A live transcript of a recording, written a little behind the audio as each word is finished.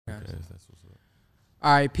That's what's up.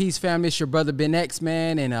 All right, peace, family. It's your brother Ben X,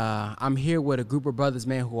 man, and I'm here with a group of brothers,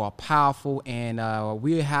 man, who are powerful, and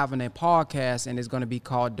we're having a podcast, and it's going to be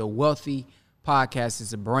called The Wealthy Podcast.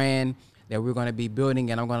 It's a brand that we're going to be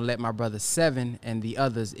building, and I'm going to let my brother Seven and the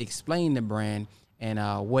others explain the brand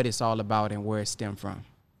and what it's all about and where it stemmed from.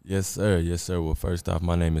 Yes, sir. Yes, sir. Well, first off,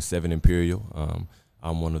 my name is Seven Imperial.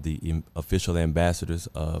 I'm one of the official ambassadors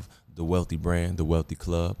of the Wealthy brand, the Wealthy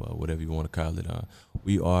Club, or whatever you want to call it.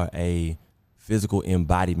 We are a physical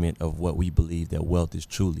embodiment of what we believe that wealth is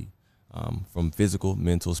truly, from physical,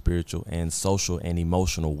 mental, spiritual, and social and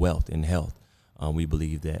emotional wealth and health. We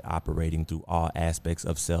believe that operating through all aspects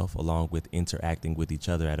of self, along with interacting with each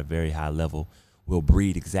other at a very high level, will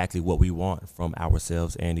breed exactly what we want from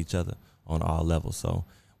ourselves and each other on all levels. So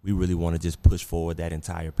we really want to just push forward that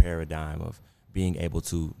entire paradigm of being able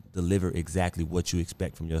to deliver exactly what you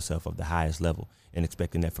expect from yourself of the highest level and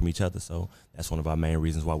expecting that from each other. So that's one of our main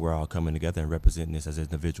reasons why we're all coming together and representing this as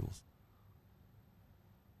individuals.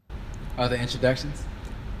 Other introductions?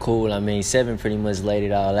 Cool. I mean, Seven pretty much laid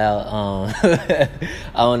it all out. I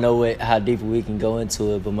don't know how deep we can go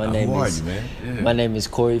into it, but my name is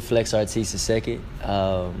Corey Flex Artista II.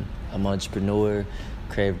 I'm an entrepreneur,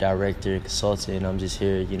 creative director, consultant. I'm just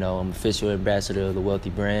here, I'm official ambassador of the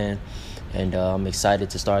Wealthy brand. And I'm excited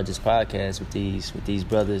to start this podcast with these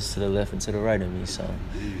brothers to the left and to the right of me. So,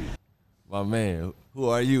 my man, who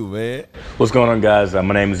are you, man? What's going on, guys?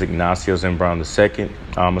 My name is Ignacio Zembrown II.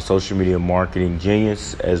 I'm a social media marketing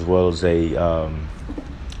genius, as well as a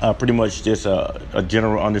pretty much just a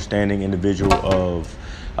general understanding individual of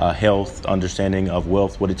health, understanding of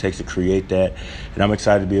wealth, what it takes to create that. And I'm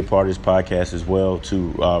excited to be a part of this podcast as well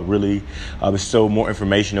to really bestow more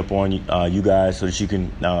information upon you guys so that you can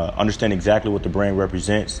understand exactly what the brand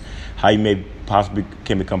represents, how you may possibly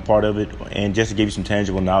can become part of it, and just to give you some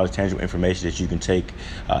tangible knowledge, tangible information that you can take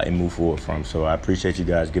and move forward from. So I appreciate you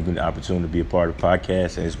guys giving me the opportunity to be a part of the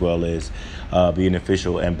podcast, as well as be an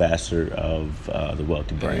official ambassador of the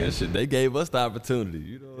Wealthy brand. Yeah, shit, they gave us the opportunity.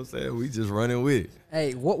 You know what I'm saying? We just running with it.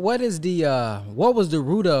 Hey, what was the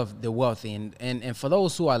root of the Wealthy? And for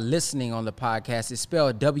those who are listening on the podcast, it's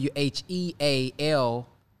spelled WHEALTHY.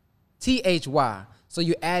 So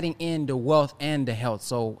you're adding in the wealth and the health.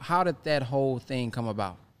 So how did that whole thing come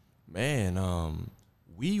about? Man,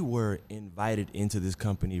 we were invited into this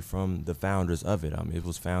company from the founders of it. It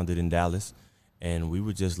was founded in Dallas, and we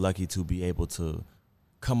were just lucky to be able to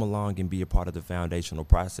come along and be a part of the foundational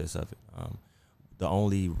process of it. The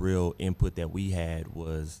only real input that we had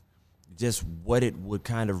was just what it would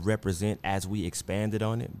kind of represent as we expanded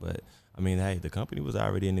on it. But, I mean, hey, the company was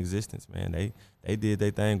already in existence, man. They did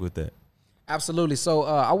their thing with that. Absolutely. So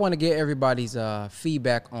I want to get everybody's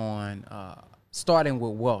feedback on starting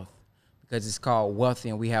with wealth, because it's called Wealthy,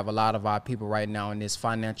 and we have a lot of our people right now in this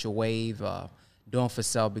financial wave doing for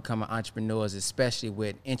self, becoming entrepreneurs, especially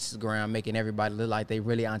with Instagram making everybody look like they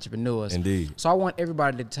really entrepreneurs. Indeed. So I want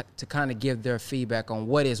everybody to kind of give their feedback on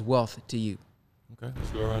what is wealth to you. Okay, let's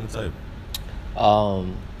go around the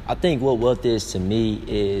table. I think what wealth is to me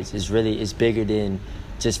is really bigger than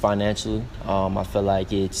just financially. I feel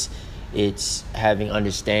like it's having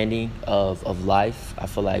understanding of life. I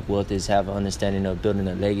feel like wealth is having understanding of building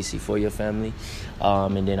a legacy for your family.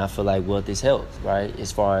 And then I feel like wealth is health, right?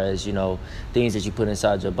 As far as, things that you put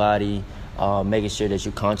inside your body, making sure that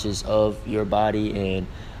you're conscious of your body and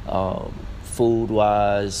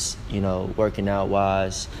food-wise, working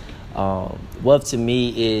out-wise. Wealth to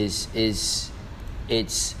me is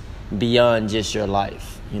it's beyond just your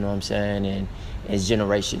life, you know what I'm saying? And it's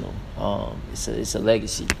generational. It's a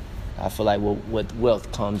legacy. I feel like what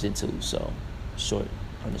wealth comes into, so short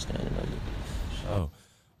understanding of it. Oh,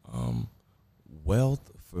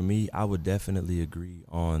 wealth for me, I would definitely agree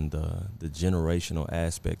on the generational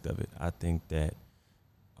aspect of it. I think that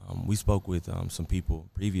we spoke with some people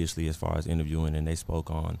previously as far as interviewing, and they spoke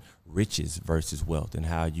on riches versus wealth and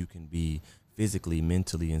how you can be physically,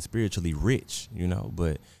 mentally, and spiritually rich,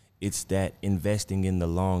 but it's that investing in the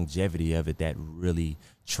longevity of it that really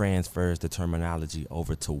transfers the terminology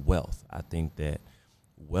over to wealth. I think that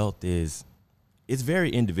wealth it's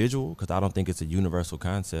very individual, because I don't think it's a universal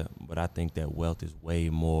concept, but I think that wealth is way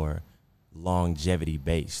more longevity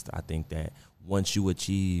based. I think that once you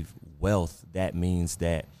achieve wealth, that means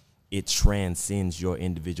that it transcends your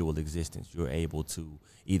individual existence. You're able to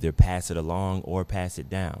either pass it along or pass it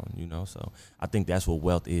down, So I think that's what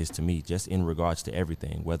wealth is to me, just in regards to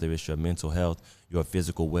everything, whether it's your mental health, your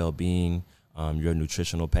physical well-being, your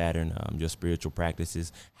nutritional pattern, your spiritual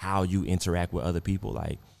practices, how you interact with other people.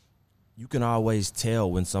 Like, you can always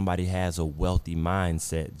tell when somebody has a wealthy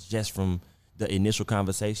mindset just from the initial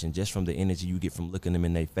conversation, just from the energy you get from looking them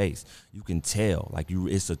in their face. You can tell, like,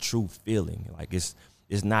 it's a true feeling. Like, it's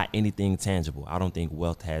not anything tangible. I don't think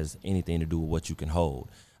wealth has anything to do with what you can hold.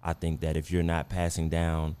 I think that if you're not passing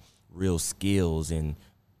down real skills and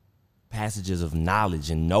passages of knowledge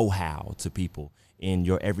and know-how to people in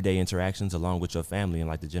your everyday interactions along with your family and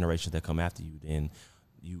like the generations that come after you, then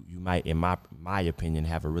you might, in my opinion,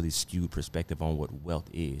 have a really skewed perspective on what wealth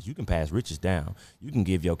is. You can pass riches down. You can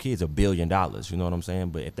give your kids $1 billion, you know what I'm saying?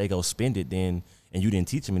 But if they go spend it then, and you didn't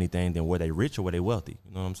teach them anything, then were they rich or were they wealthy?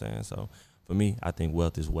 You know what I'm saying? So for me, I think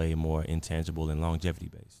wealth is way more intangible and longevity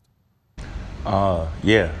based. I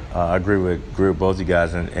agree with both you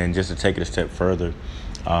guys, and just to take it a step further,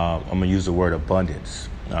 I'm gonna use the word abundance.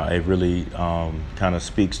 It really kind of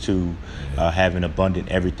speaks to having abundant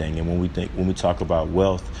everything. And when we talk about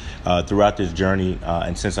wealth, throughout this journey,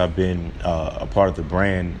 and since I've been a part of the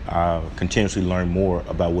brand, I continuously learn more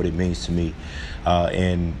about what it means to me.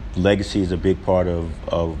 And legacy is a big part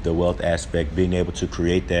of the wealth aspect, being able to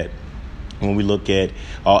create that. When we look at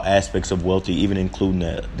all aspects of wealthy, even including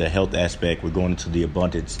the health aspect, we're going into the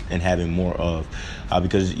abundance and having more of,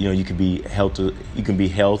 because you can be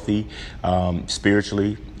healthy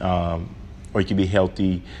spiritually, or you can be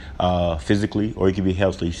healthy physically, or you can be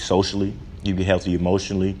healthy socially, you can be healthy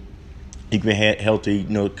emotionally, you can be healthy,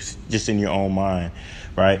 just in your own mind,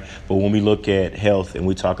 right? But when we look at health and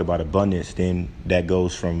we talk about abundance, then that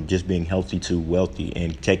goes from just being healthy to wealthy,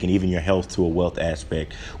 and taking even your health to a wealth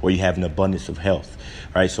aspect where you have an abundance of health,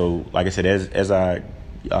 right? So like I said, as I've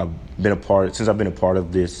been a part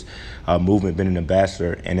of this movement, been an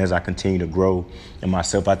ambassador, and as I continue to grow in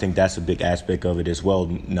myself, I think that's a big aspect of it as well.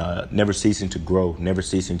 Never ceasing to grow, never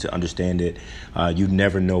ceasing to understand it. You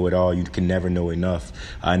never know it all. You can never know enough.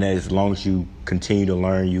 And as long as you continue to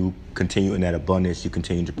learn, you continue in that abundance, you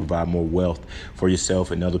continue to provide more wealth for yourself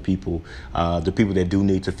and other people. The people that do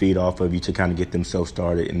need to feed off of you to kind of get themselves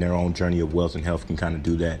started in their own journey of wealth and health can kind of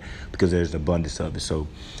do that because there's an abundance of it. So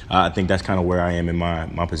I think that's kind of where I am in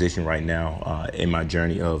my position right now, in my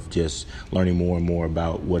journey of just learning more and more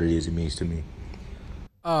about what it is it means to me.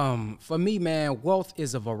 For me, man, wealth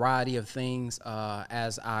is a variety of things.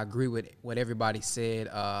 As I agree with what everybody said,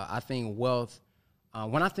 I think wealth,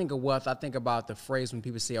 when I think of wealth, I think about the phrase when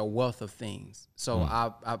people say a wealth of things. So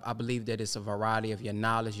I believe that it's a variety of your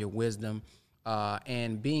knowledge, your wisdom,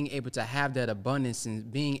 and being able to have that abundance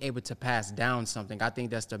and being able to pass down something. I think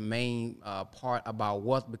that's the main part about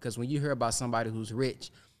wealth, because when you hear about somebody who's rich,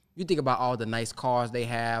 you think about all the nice cars they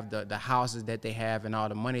have, the houses that they have, and all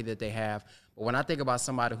the money that they have. But when I think about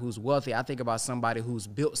somebody who's wealthy, I think about somebody who's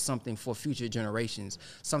built something for future generations,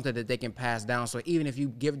 something that they can pass down. So even if you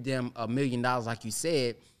give them $1 million, like you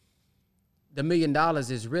said, the $1 million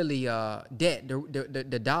is really debt.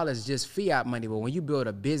 The dollar is just fiat money. But when you build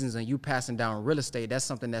a business and you passing down real estate, that's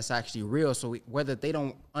something that's actually real. So whether they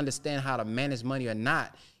don't understand how to manage money or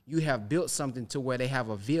not, you have built something to where they have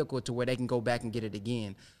a vehicle to where they can go back and get it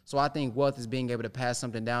again. So I think wealth is being able to pass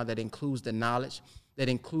something down that includes the knowledge, that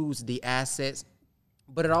includes the assets,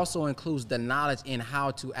 but it also includes the knowledge in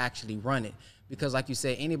how to actually run it. Because like you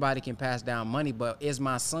said, anybody can pass down money, but is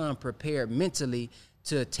my son prepared mentally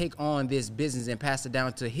to take on this business and pass it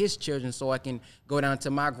down to his children so I can go down to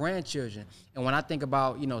my grandchildren? And when I think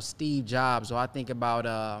about, Steve Jobs, or I think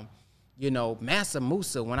about, Mansa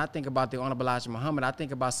Musa, when I think about the Honorable Elijah Muhammad, I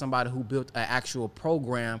think about somebody who built an actual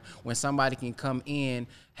program when somebody can come in,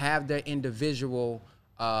 have their individual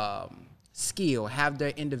skill, have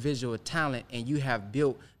their individual talent, and you have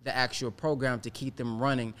built the actual program to keep them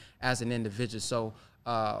running as an individual. So,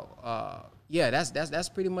 that's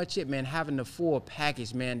pretty much it, man. Having the full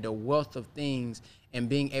package, man, the wealth of things, and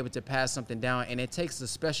being able to pass something down. And it takes a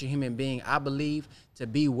special human being, I believe, to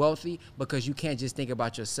be wealthy, because you can't just think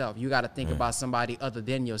about yourself. You got to think about somebody other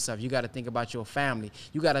than yourself. You got to think about your family.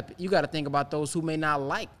 You got to think about those who may not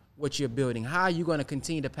like what you're building. How are you going to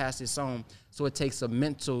continue to pass this on? So it takes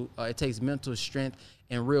mental strength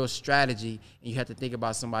and real strategy, and you have to think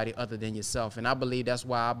about somebody other than yourself. And I believe that's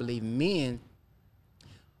why I believe men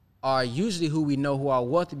are usually who we know who are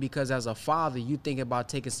wealthy, because as a father, you think about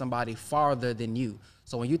taking somebody farther than you.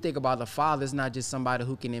 So when you think about the father, it's not just somebody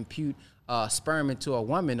who can impute sperm into a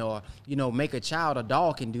woman, or, make a child. A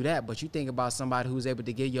dog can do that. But you think about somebody who's able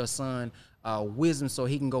to give your son wisdom so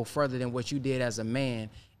he can go further than what you did as a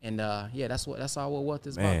man. And that's all what wealth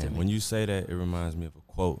is about to me. When you say that, it reminds me of a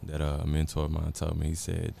quote that a mentor of mine told me. He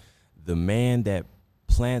said, "The man that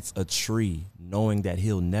plants a tree knowing that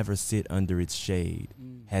he'll never sit under its shade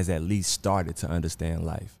has at least started to understand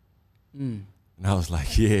life." And I was like,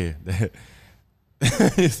 it's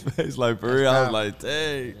like, for real. I was like,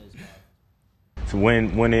 dang. So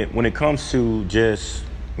when it comes to just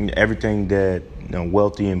everything that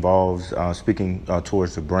Wealthy involves, speaking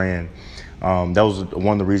towards the brand, that was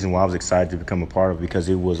one of the reasons why I was excited to become a part of it, because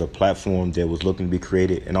it was a platform that was looking to be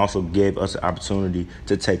created and also gave us the opportunity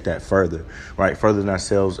to take that further, right? Further than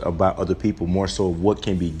ourselves, about other people, more so what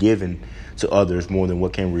can be given to others more than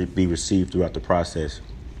what can be received throughout the process.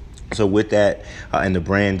 So with that, and the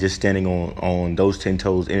brand just standing on those 10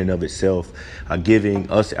 toes in and of itself, giving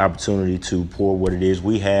us the opportunity to pour what it is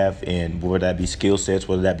we have, and whether that be skill sets,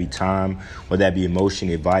 whether that be time, whether that be emotion,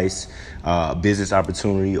 advice, business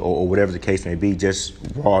opportunity, or whatever the case may be, just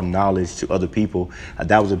raw knowledge to other people.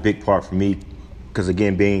 That was a big part for me. Because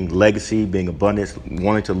again, being legacy, being abundance,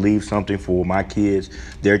 wanting to leave something for my kids,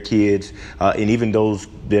 their kids, and even those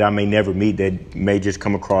that I may never meet that may just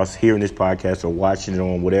come across hearing this podcast or watching it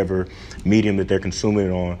on whatever medium that they're consuming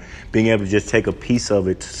it on, being able to just take a piece of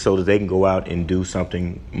it so that they can go out and do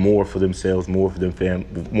something more for themselves, more for them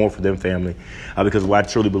family. Because I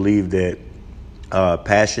truly believe that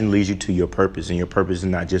passion leads you to your purpose, and your purpose is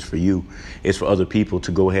not just for you, it's for other people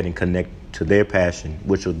to go ahead and connect to their passion,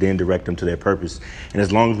 which will then direct them to their purpose. And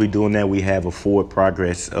as long as we're doing that, we have a forward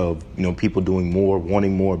progress of people doing more,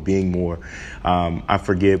 wanting more, being more. I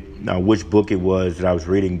forget which book it was that I was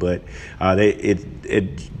reading, but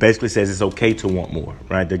it basically says it's okay to want more,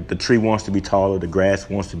 right? The tree wants to be taller, the grass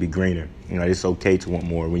wants to be greener. It's okay to want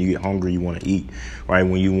more. When you get hungry, you want to eat, right?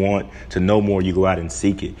 When you want to know more, you go out and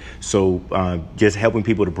seek it. So just helping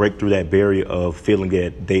people to break through that barrier of feeling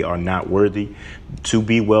that they are not worthy, to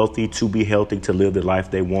be wealthy, to be healthy, to live the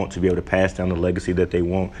life they want, to be able to pass down the legacy that they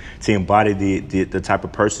want, to embody the type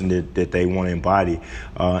of person that they want to embody,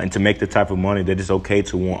 and to make the type of money that it's okay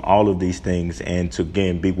to want all of these things, and to,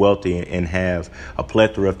 again, be wealthy and have a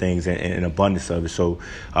plethora of things and an abundance of it. So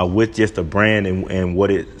with just a brand and what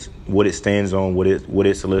it stands on, what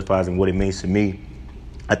it solidifies, and what it means to me,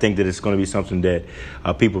 I think that it's going to be something that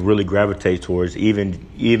people really gravitate towards, even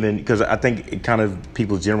because I think it kind of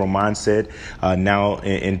people's general mindset now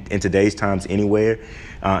in today's times anywhere,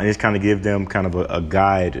 and it's kind of give them kind of a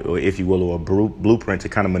guide, or if you will, or a blueprint to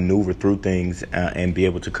kind of maneuver through things and be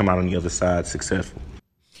able to come out on the other side successful.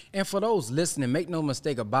 And for those listening, make no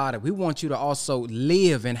mistake about it, we want you to also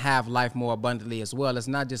live and have life more abundantly as well. It's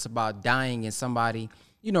not just about dying and somebody,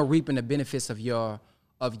 reaping the benefits of your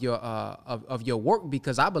work,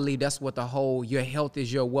 because I believe that's what the whole your health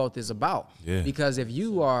is your wealth is about. Yeah. Because if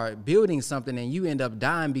you are building something and you end up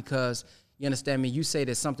dying because, you understand me, you say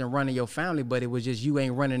there's something running your family, but it was just you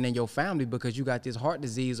ain't running in your family because you got this heart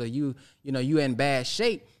disease, or you in bad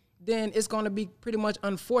shape, then it's going to be pretty much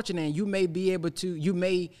unfortunate. And you may be able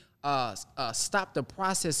to, stop the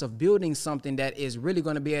process of building something that is really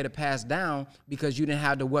going to be able to pass down because you didn't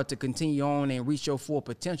have the wealth to continue on and reach your full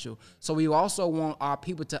potential. So we also want our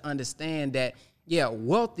people to understand that, yeah,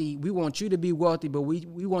 wealthy, we want you to be wealthy, but we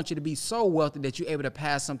want you to be so wealthy that you're able to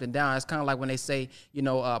pass something down. It's kind of like when they say,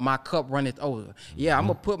 my cup runneth over. Yeah, I'm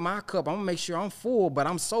going to put my cup, I'm going to make sure I'm full, but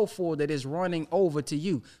I'm so full that it's running over to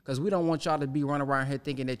you, because we don't want y'all to be running around here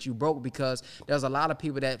thinking that you broke, because there's a lot of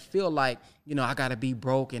people that feel like, I got to be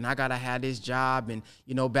broke and I got to have this job. And,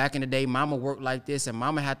 back in the day, mama worked like this and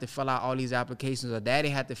mama had to fill out all these applications, or daddy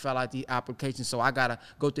had to fill out these applications. So I got to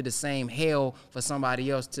go through the same hell for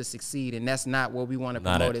somebody else to succeed. And that's not what we want to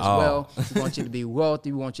promote as well. We want you to be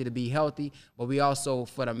wealthy. We want you to be healthy. But we also,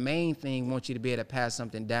 for the main thing, want you to be able to pass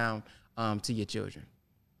something down to your children.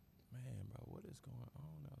 Man, bro, what is going on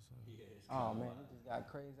outside? Oh, man, it just got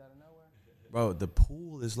crazy out of nowhere. Bro, the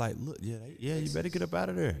pool is like, look, yeah, you better get up out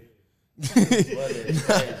of there.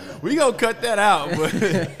 We gonna cut that out,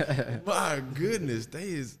 but my goodness, they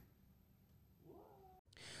is.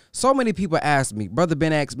 So many people ask me, Brother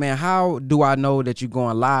Ben X, man, how do I know that you're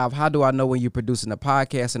going live? How do I know when you're producing a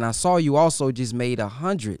podcast? And I saw you also just made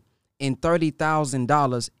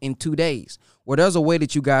 $130,000 in 2 days. Well, there's a way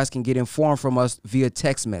that you guys can get informed from us via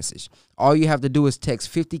text message. All you have to do is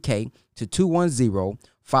text 50K to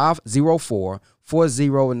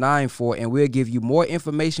 210-504-4094, and we'll give you more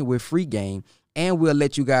information with free game, and we'll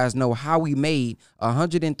let you guys know how we made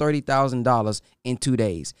 $130,000 in 2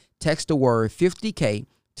 days. Text the word 50K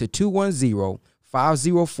to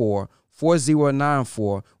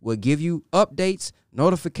 210-504-4094. We'll give you updates,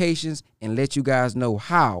 notifications, and let you guys know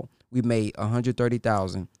how we made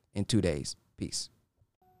 $130,000 in 2 days. Peace.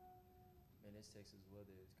 Man, this Texas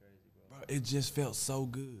weather is crazy, bro. It just felt so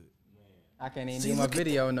good. I can't even do my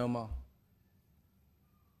video no more.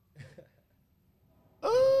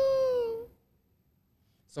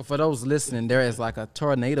 So for those listening, there is like a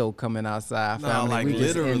tornado coming outside. No, like we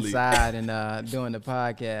literally just inside and doing the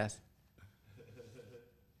podcast.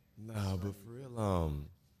 Nah, but for real,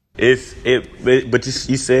 But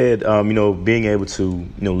you said, being able to,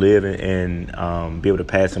 live and be able to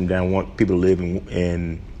pass them down, want people to live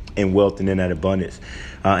in wealth and in that abundance.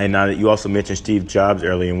 And now you also mentioned Steve Jobs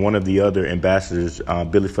earlier, and one of the other ambassadors,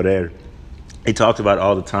 Billy Ferrer, he talks about it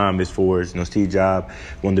all the time as far as, Steve Jobs,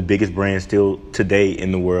 one of the biggest brands still today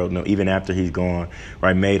in the world, even after he's gone,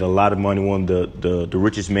 right, made a lot of money, one of the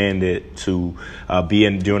richest man to be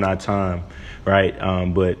in during our time, right,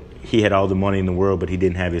 but he had all the money in the world, but he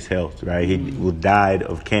didn't have his health, right? He died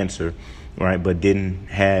of cancer, right? But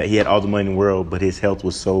he had all the money in the world, but his health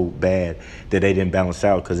was so bad that they didn't balance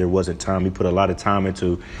out because there wasn't time. He put a lot of time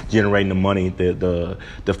into generating the money, the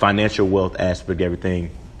financial wealth aspect,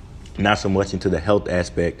 everything, not so much into the health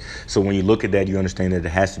aspect. So when you look at that, you understand that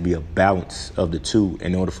there has to be a balance of the two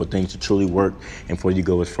in order for things to truly work and for you to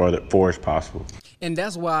go as far as possible. And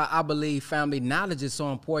that's why I believe family knowledge is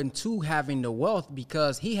so important to having the wealth,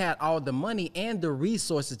 because he had all the money and the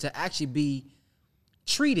resources to actually be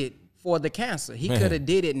treated for the cancer. He could have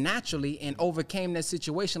did it naturally and overcame that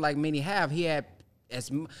situation like many have. He had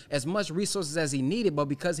as much resources as he needed, but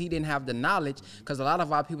because he didn't have the knowledge, because a lot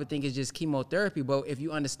of our people think it's just chemotherapy, but if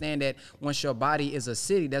you understand that once your body is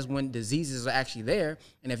acidic, that's when diseases are actually there,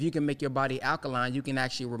 and if you can make your body alkaline, you can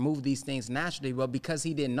actually remove these things naturally. But because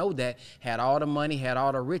he didn't know that, had all the money, had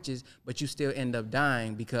all the riches, but you still end up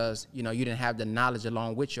dying because you didn't have the knowledge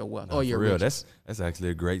along with your wealth or your for real, riches. That's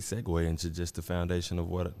actually a great segue into just the foundation of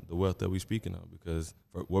the wealth that we're speaking of, because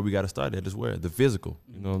where we got to start at is where the physical.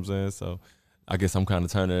 You know what I'm saying? So I guess I'm kind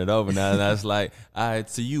of turning it over now. And that's like, all right,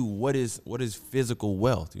 to you, what is physical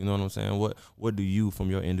wealth? You know what I'm saying? What do you, from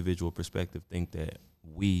your individual perspective, think that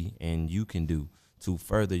we and you can do to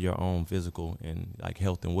further your own physical and like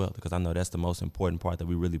health and wealth? Because I know that's the most important part that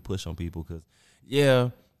we really push on people.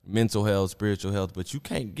 Because mental health, spiritual health, but you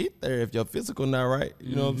can't get there if your physical not right.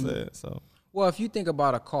 You know what I'm saying? So. Well, if you think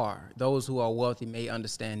about a car, those who are wealthy may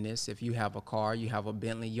understand this. If you have a car, you have a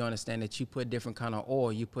Bentley, you understand that you put different kind of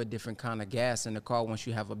oil, you put different kind of gas in the car once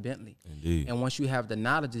you have a Bentley. Indeed. And once you have the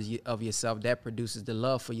knowledge of yourself, that produces the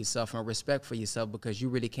love for yourself and respect for yourself, because you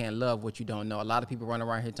really can't love what you don't know. A lot of people run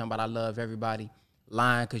around here talking about I love everybody,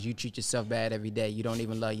 lying because you treat yourself bad every day. You don't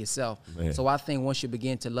even love yourself. Man. So I think once you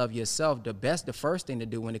begin to love yourself, the first thing to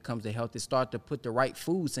do when it comes to health is start to put the right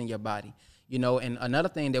foods in your body. And another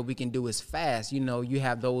thing that we can do is fast. You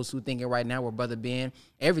have those who thinking right now, well, Brother Ben,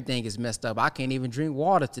 everything is messed up. I can't even drink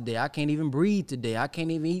water today. I can't even breathe today. I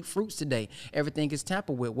can't even eat fruits today. Everything is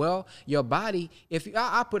tampered with. Well, your body,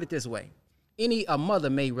 I put it this way, a mother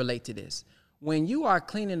may relate to this. When you are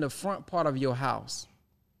cleaning the front part of your house,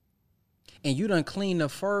 and you done clean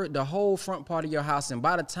the whole front part of your house, and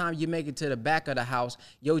by the time you make it to the back of the house,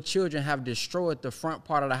 your children have destroyed the front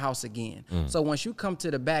part of the house again. So once you come to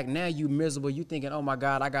the back, now you miserable, you thinking, oh my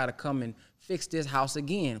God, I gotta come and fix this house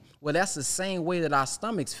again. Well, that's the same way that our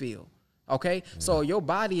stomachs feel. Okay, so your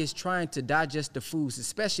body is trying to digest the foods,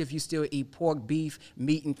 especially if you still eat pork, beef,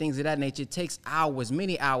 meat, and things of that nature. It takes hours,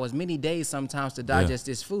 many days sometimes to digest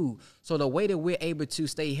this food. So the way that we're able to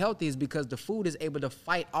stay healthy is because the food is able to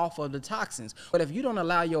fight off of the toxins. But if you don't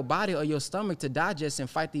allow your body or your stomach to digest and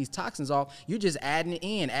fight these toxins off, you're just adding it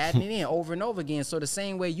in over and over again. So the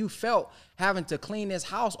same way you felt having to clean this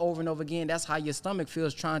house over and over again, that's how your stomach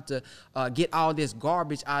feels trying to get all this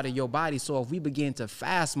garbage out of your body. So if we begin to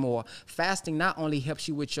fast more, fasting not only helps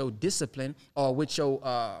you with your discipline or with your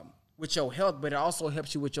health, but it also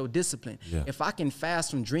helps you with your discipline. Yeah. If I can fast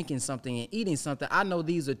from drinking something and eating something, I know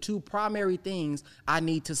these are two primary things I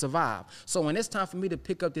need to survive. So when it's time for me to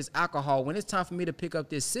pick up this alcohol, when it's time for me to pick up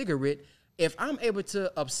this cigarette, if I'm able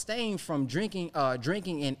to abstain from drinking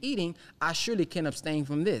and eating, I surely can abstain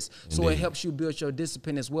from this. Indeed. So it helps you build your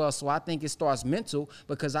discipline as well. So I think it starts mental,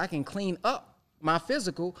 because I can clean up my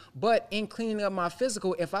physical, but in cleaning up my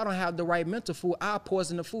physical, if I don't have the right mental food, I'll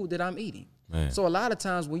poison the food that I'm eating. Man. So a lot of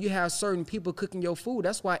times when you have certain people cooking your food,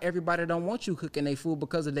 that's why everybody don't want you cooking their food,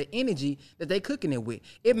 because of the energy that they cooking it with.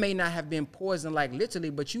 It may not have been poisoned like literally,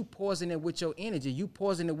 but you poison it with your energy. You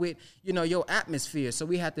poison it with, your atmosphere. So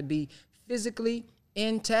we have to be physically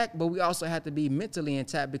intact, but we also have to be mentally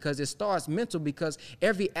intact, because it starts mental, because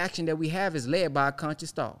every action that we have is led by a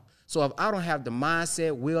conscious thought. So if I don't have the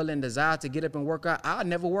mindset, will, and desire to get up and work out, I'll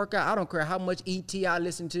never work out. I don't care how much ET I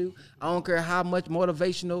listen to. I don't care how much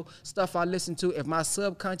motivational stuff I listen to. If my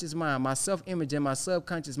subconscious mind, my self-image and my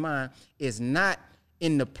subconscious mind is not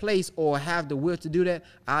in the place or have the will to do that,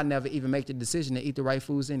 I'll never even make the decision to eat the right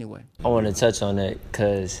foods anyway. I want to touch on that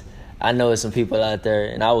because I know there's some people out there,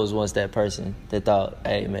 and I was once that person that thought,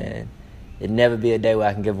 hey, man, it'd never be a day where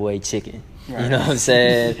I can give away chicken. Right. You know what I'm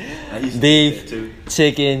saying? Beef,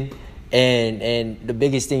 chicken. And the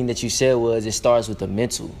biggest thing that you said was it starts with the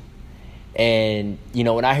mental. And, you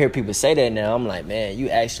know, when I hear people say that now, I'm like, man, you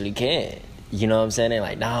actually can. You know what I'm saying? They're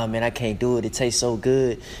like, nah, man, I can't do it. It tastes so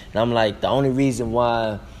good. And I'm like, the only reason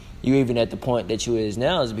why you even at the point that you is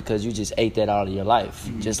now is because you just ate that all of your life,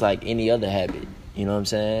 just like any other habit. You know what I'm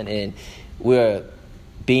saying? And we're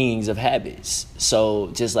beings of habits.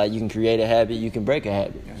 So just like you can create a habit, you can break a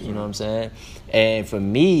habit. You know what I'm saying? And for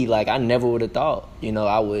me, like, I never would have thought, you know,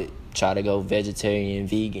 I would try to go vegetarian,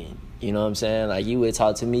 vegan. You know what I'm saying? Like, you would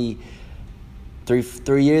talk to me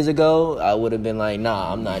three years ago, I would have been like,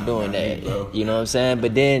 nah, I'm not doing that. You know what I'm saying?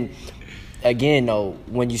 But then, again, though,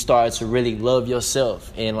 when you start to really love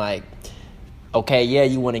yourself and, like, okay, yeah,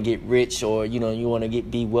 you want to get rich or, you know, you want to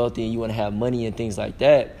be wealthy and you want to have money and things like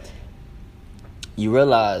that, you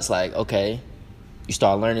realize, like, okay, you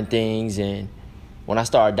start learning things. And when I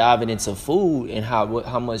started diving into food and how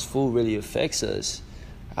much food really affects us,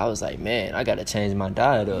 I was like, man, I got to change my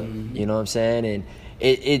diet up. You know what I'm saying? And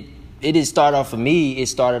it did start off for me. It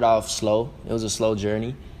started off slow. It was a slow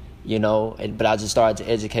journey, you know. But I just started to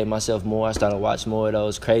educate myself more. I started to watch more of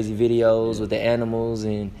those crazy videos with the animals,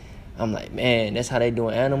 and I'm like, man, that's how they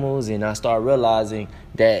doing animals. And I started realizing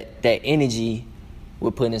that energy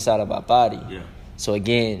we're putting inside of our body. Yeah. So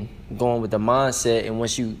again, going with the mindset, and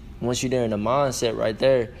once you're there in the mindset right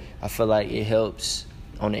there, I feel like it helps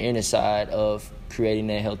on the inner side of creating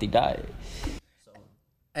that healthy diet.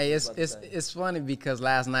 Hey, it's funny because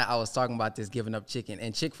last night I was talking about this giving up chicken,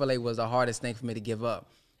 and Chick-fil-A was the hardest thing for me to give up.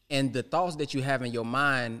 And the thoughts that you have in your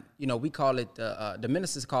mind, you know, we call it, the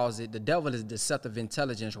ministers calls it, the devil is deceptive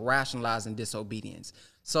intelligence, rationalizing disobedience.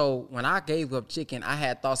 So when I gave up chicken, I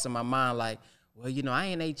had thoughts in my mind like, well, you know, I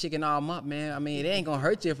ain't ate chicken all month, man. I mean, it ain't gonna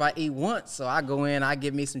hurt you if I eat once. So I go in, I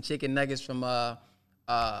get me some chicken nuggets from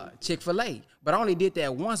Chick-fil-A. But I only did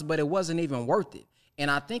that once, but it wasn't even worth it. And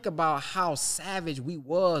I think about how savage we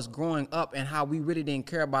was growing up and how we really didn't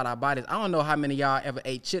care about our bodies. I don't know how many of y'all ever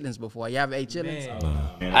ate chitlins before. You ever ate chitlins?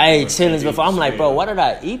 I ate chitlins before. I'm like, bro, why did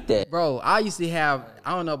I eat that? Bro, I used to have,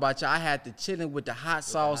 I don't know about y'all, I had the chitlin with the hot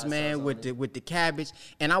sauce, man, with the cabbage.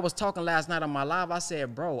 And I was talking last night on my live. I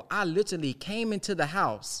said, bro, I literally came into the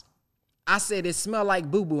house. I said, it smelled like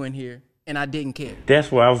boo-boo in here. And I didn't care.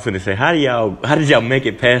 That's what I was finna say. How did y'all make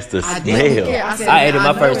it past the smell? Didn't care. I ate it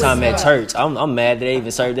my first time at church. I'm mad that they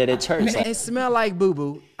even served that at church. Man, it smelled like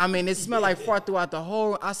boo-boo. I mean, it smelled like fart throughout the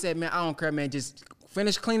whole. I said, man, I don't care, man. Just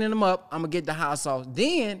finish cleaning them up. I'm gonna get the hot sauce.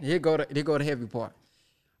 Then here go the heavy part.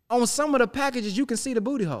 On some of the packages, you can see the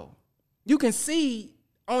booty hole. You can see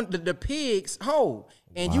on the pig's hole,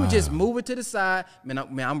 and you just move it to the side. Man,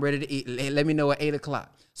 I'm ready to eat. Let me know at 8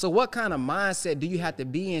 o'clock. So what kind of mindset do you have to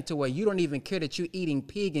be into where you don't even care that you're eating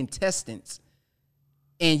pig intestines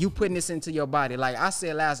and you putting this into your body? Like I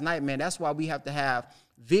said last night, man, that's why we have to have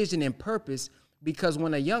vision and purpose, because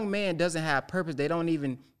when a young man doesn't have purpose, they don't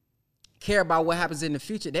even care about what happens in the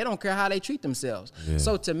future. They don't care how they treat themselves. Yeah.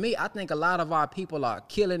 So to me, I think a lot of our people are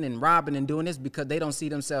killing and robbing and doing this because they don't see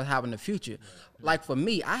themselves having a future. Like for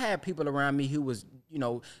me, I had people around me who was, you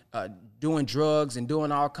know, doing drugs and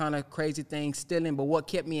doing all kind of crazy things, stealing. But what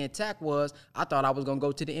kept me intact was I thought I was going to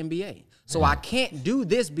go to the NBA. So I can't do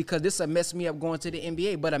this because this will mess me up going to the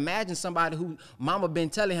NBA. But imagine somebody who mama been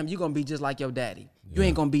telling him, you're going to be just like your daddy. You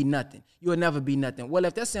ain't going to be nothing. You'll never be nothing. Well,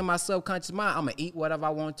 if that's in my subconscious mind, I'm going to eat whatever I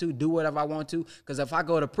want to, do whatever I want to. Because if I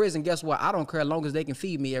go to prison, guess what? I don't care as long as they can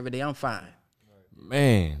feed me every day. I'm fine.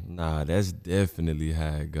 Man, nah, that's definitely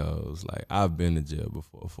how it goes. Like, I've been to jail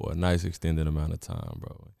before for a nice extended amount of time,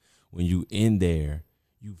 bro. When you in there,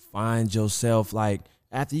 you find yourself, like,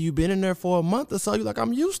 after you've been in there for a month or so, you're like,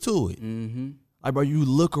 I'm used to it. Like, bro, you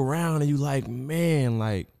look around and you like, man,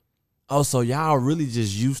 like, oh, so y'all really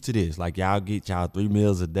just used to this. Like, y'all get y'all 3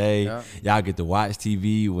 meals a day. Yeah. Y'all get to watch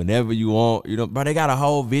TV whenever you want. You know, bro, they got a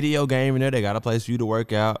whole video game in there. They got a place for you to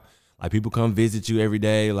work out. Like, people come visit you every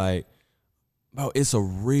day. Like, bro, it's a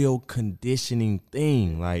real conditioning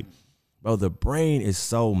thing. Like, bro, the brain is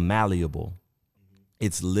so malleable.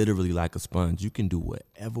 It's literally like a sponge. You can do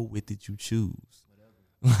whatever with it you choose.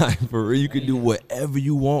 Like, for real, you can do whatever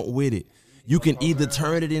you want with it. You can either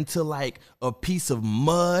turn it into like a piece of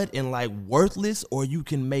mud and like worthless, or you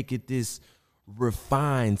can make it this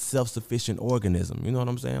refined, self-sufficient organism. You know what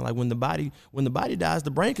I'm saying? Like when the body dies,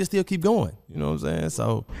 the brain can still keep going. You know what I'm saying?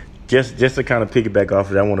 So just to kind of piggyback off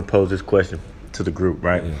of that, I want to pose this question to the group,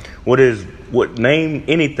 right? Yeah. Name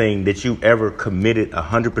anything that you ever committed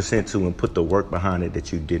 100% to and put the work behind it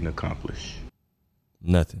that you didn't accomplish?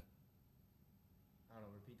 Nothing. I don't know,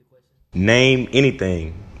 repeat the question. Name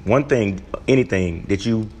anything. One thing, anything that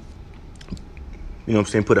you know what I'm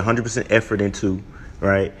saying, put 100% effort into,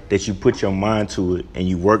 right, that you put your mind to it and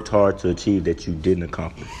you worked hard to achieve that you didn't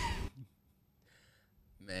accomplish.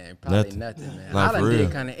 Man, Probably nothing, man. Like, I done for real.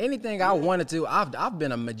 did kind of anything I wanted to. I've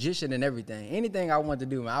been a magician and everything. Anything I wanted to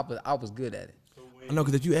do, man, I was good at it. I know,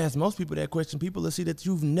 because if you ask most people that question, people will see that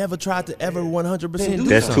you've never tried to ever 100% do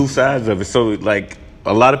That's something. two sides of it. So, like,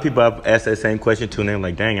 a lot of people I've asked that same question to, and they're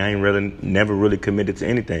like, dang, I ain't never really committed to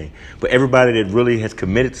anything. But everybody that really has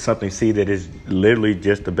committed to something see that it's literally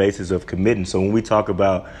just the basis of committing. So when we talk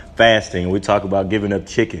about fasting, we talk about giving up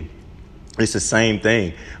chicken, it's the same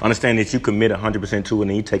thing. Understand that you commit 100% to it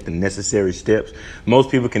and you take the necessary steps. Most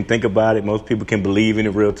people can think about it. Most people can believe in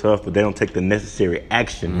it real tough, but they don't take the necessary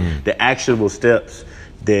action, the actionable steps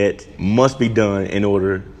that must be done in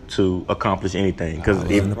order to accomplish anything. Because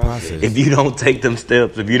if you don't take them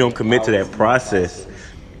steps, if you don't commit to that process,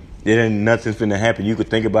 then nothing's going to happen. You could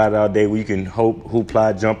think about it all day. You can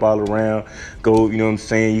hoopla, jump all around, go, you know what I'm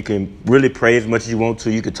saying? You can really pray as much as you want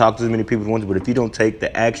to. You can talk to as many people as you want to. But if you don't take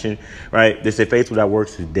the action, right, they say faith without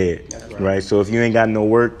works is dead, right? So if you ain't got no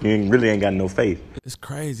work, you really ain't got no faith. It's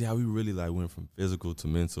crazy how we really like went from physical to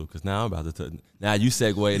mental. Because now I'm about to now you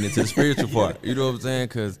segueing into the spiritual part. You know what I'm saying?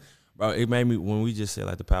 Because, bro, it made me, when we just said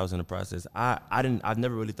like the powers in the process, I've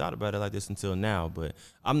never really thought about it like this until now. But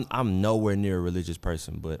I'm nowhere near a religious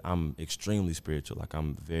person, but I'm extremely spiritual. Like,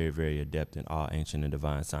 I'm very, very adept in all ancient and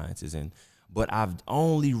divine sciences. But I've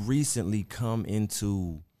only recently come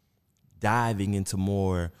into diving into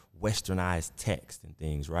more westernized text and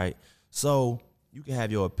things, right? So you can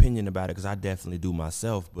have your opinion about it, because I definitely do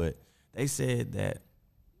myself. But they said that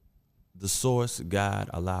the source, God,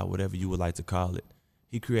 Allah, whatever you would like to call it,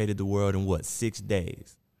 he created the world in what, 6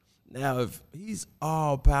 days? Now, if he's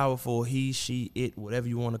all powerful, he, she, it, whatever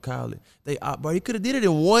you want to call it, bro, he could have did it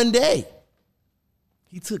in 1 day.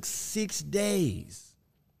 He took 6 days.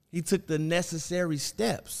 He took the necessary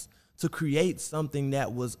steps to create something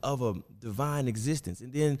that was of a divine existence.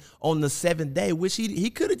 And then on the 7th day, which he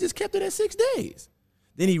could have just kept it at 6 days,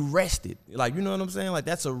 then he rested. Like, you know what I'm saying? Like,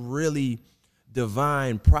 that's a really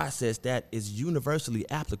divine process that is universally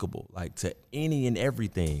applicable, like, to any and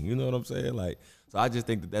everything. You know what I'm saying? Like, so I just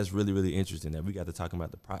think that that's really, really interesting that we got to talk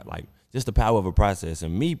about just the power of a process.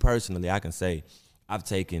 And me personally, I can say I've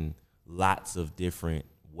taken lots of different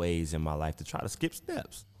ways in my life to try to skip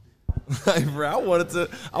steps. Like, bro, I want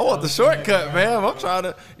the shortcut, man. I'm trying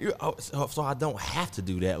to, so I don't have to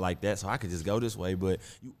do that like that. So I could just go this way, but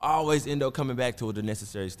you always end up coming back to the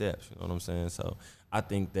necessary steps. You know what I'm saying? So I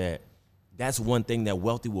think that that's one thing that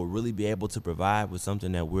Wealthy will really be able to provide, with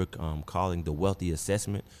something that we're calling the Wealthy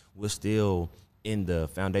Assessment. We're still in the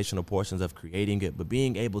foundational portions of creating it, but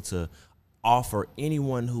being able to offer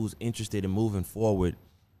anyone who's interested in moving forward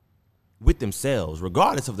with themselves,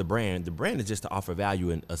 regardless of the brand is just to offer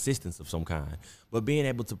value and assistance of some kind, but being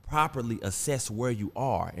able to properly assess where you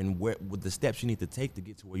are and with the steps you need to take to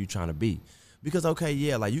get to where you're trying to be. Because, okay,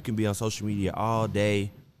 yeah, like, you can be on social media all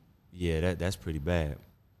day. Yeah, that's pretty bad.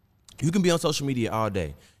 You can be on social media all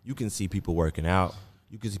day. You can see people working out.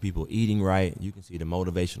 You can see people eating right. You can see the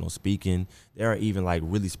motivational speaking. There are even like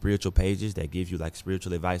really spiritual pages that give you like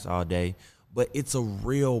spiritual advice all day. But it's a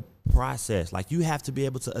real process. Like, you have to be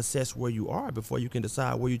able to assess where you are before you can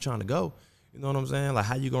decide where you're trying to go. You know what I'm saying? Like,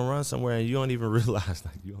 how you gonna run somewhere and you don't even realize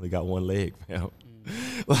like you only got one leg, fam.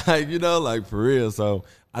 Like, you know, like, for real. So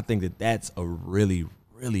I think that that's a really,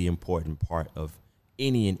 really important part of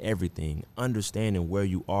any and everything, understanding where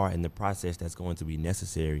you are in the process that's going to be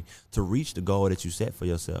necessary to reach the goal that you set for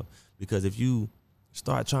yourself. Because if you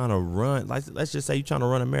start trying to run, like, let's just say you're trying to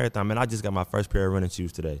run a marathon. Man, I just got my first pair of running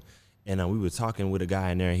shoes today. And we were talking with a guy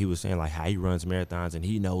in there, and he was saying like how he runs marathons, and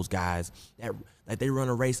he knows guys that like they run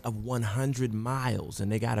a race of 100 miles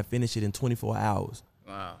and they got to finish it in 24 hours.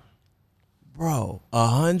 Wow. Bro,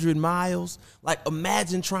 100 miles? Like,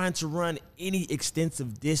 imagine trying to run any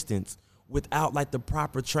extensive distance without like the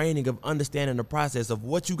proper training of understanding the process of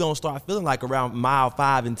what you gonna start feeling like around mile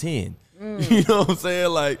 5 and 10. You know what I'm saying?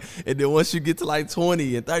 Like, and then once you get to like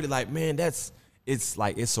 20 and 30, like, man, it's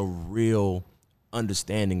a real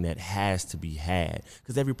understanding that has to be had,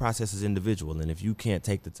 because every process is individual. And if you can't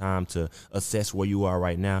take the time to assess where you are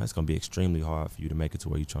right now, it's gonna be extremely hard for you to make it to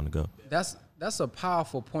where you're trying to go. That's a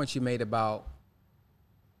powerful point you made about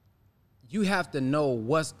you have to know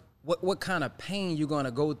what kind of pain you're going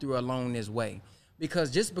to go through along this way.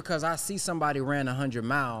 Because just because I see somebody ran 100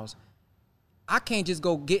 miles, I can't just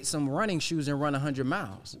go get some running shoes and run 100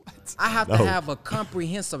 miles. I have to have a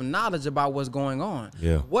comprehensive knowledge about what's going on.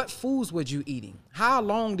 Yeah. What foods were you eating? How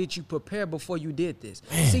long did you prepare before you did this?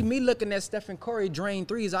 See, me looking at Stephen Curry drain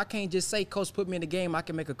threes, I can't just say, Coach, put me in the game, I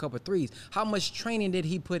can make a couple threes. How much training did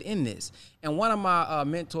he put in this? And one of my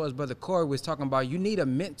mentors, Brother Corey, was talking about you need a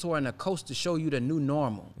mentor and a coach to show you the new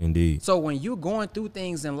normal. Indeed. So when you're going through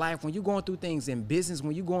things in life, when you're going through things in business,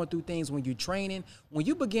 when you're going through things when you're training, when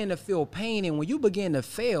you begin to feel pain and when you begin to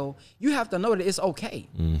fail, you have to know that it's okay.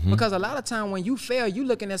 Because a lot of time when you fail, you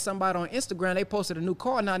looking at somebody on Instagram, they posted a new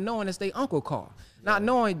car, not knowing it's their uncle car. Not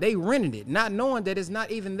knowing they rented it, not knowing that it's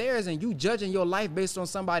not even theirs, and you judging your life based on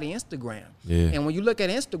somebody's Instagram. Yeah. And when you look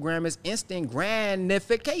at Instagram, it's instant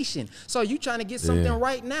gratification. So you trying to get something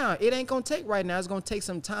right now. It ain't going to take right now. It's going to take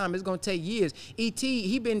some time. It's going to take years. E.T.,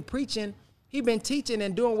 he been preaching, he been teaching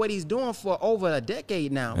and doing what he's doing for over a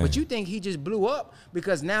decade now. But you think he just blew up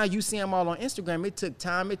because now you see him all on Instagram. It took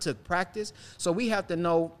time. It took practice. So we have to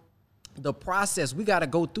know the process. We got to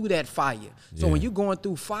go through that fire. So when you're going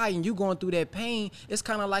through fire and you're going through that pain, it's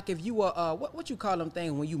kind of like if you were, what you call them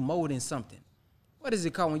things when you molding something? What is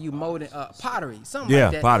it called when you molding pottery? Something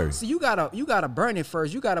like that. Pottery. So you gotta burn it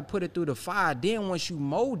first. You gotta put it through the fire. Then once you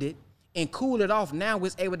mold it and cool it off, now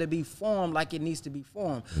it's able to be formed like it needs to be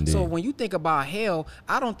formed. Indeed. So when you think about hell,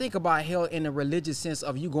 I don't think about hell in the religious sense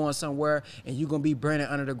of you going somewhere and you're going to be burning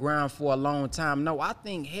under the ground for a long time. No, I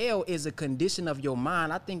think hell is a condition of your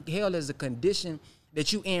mind. I think hell is a condition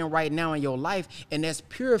that you in right now in your life, and that's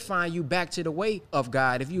purifying you back to the way of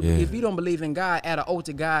God. If you don't believe in God, add an oath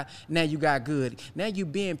to God, now you got good. Now you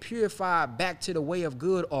being purified back to the way of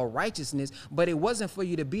good or righteousness, but it wasn't for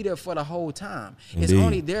you to be there for the whole time. Indeed. It's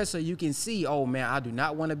only there so you can see, oh man, I do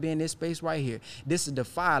not want to be in this space right here. This is the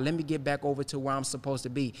fire. Let me get back over to where I'm supposed to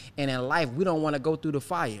be. And in life, we don't want to go through the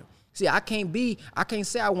fire. See, I can't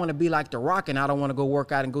say I want to be like The Rock and I don't want to go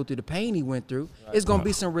work out and go through the pain he went through. Right. It's going to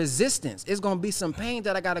be some resistance. It's going to be some pain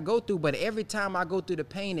that I got to go through. But every time I go through the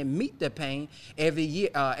pain and meet the pain, every year,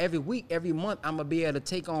 every week, every month, I'm going to be able to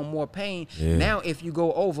take on more pain. Yeah. Now, if you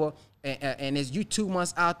go over and it's you 2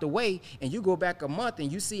 months out the way and you go back a month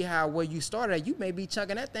and you see how where you started at, you may be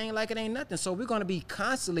chugging that thing like it ain't nothing. So we're going to be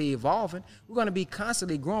constantly evolving. We're going to be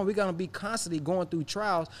constantly growing. We're going to be constantly going through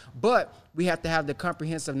trials, but we have to have the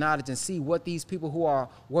comprehensive knowledge and see what these people who are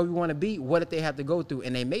where we want to be, what did they have to go through,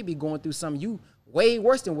 and they may be going through something you way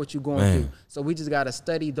worse than what you're going through. So we just got to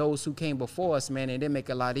study those who came before us, man, and then make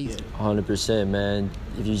it a lot easier. 100%, man.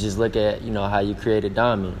 If you just look at, how you create a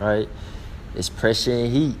diamond, right? It's pressure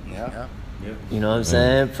and heat. Yeah. You know what I'm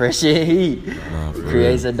saying? Pressure and heat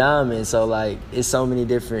creates a diamond. So, it's so many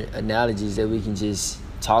different analogies that we can just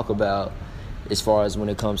talk about as far as when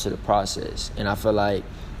it comes to the process. And I feel like,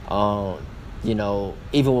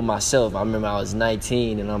 even with myself, I remember I was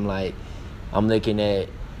 19 and I'm looking at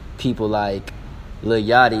people like Lil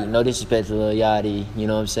Yachty. No disrespect to Lil Yachty, you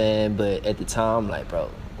know what I'm saying? But at the time, bro,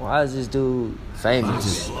 why is this dude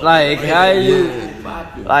famous? I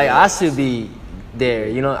should be there.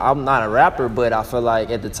 I'm not a rapper, but I feel like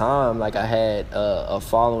at the time, I had a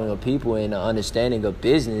following of people and an understanding of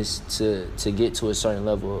business to get to a certain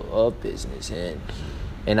level of business.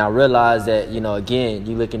 And I realized that, again,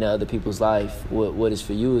 you looking at other people's life, what is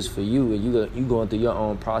for you is for you, and you going through your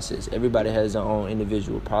own process. Everybody has their own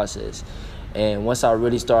individual process. And once I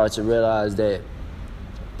really started to realize that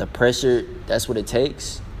the pressure, that's what it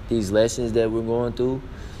takes, these lessons that we're going through,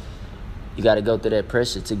 you got to go through that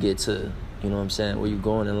pressure to get to, where you're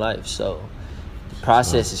going in life. So the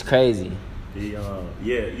process is crazy. A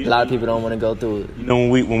lot of people don't want to go through it.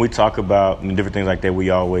 When we talk about different things like that, we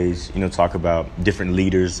always, talk about different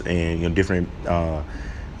leaders and, different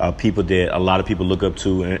people that a lot of people look up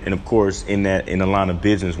to. And of course, in the line of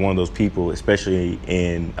business, one of those people, especially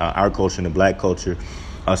in our culture, in the black culture,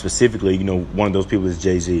 specifically, one of those people is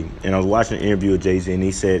Jay-Z. And I was watching an interview with Jay-Z, and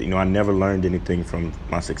he said, I never learned anything from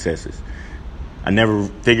my successes. I never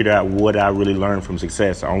figured out what I really learned from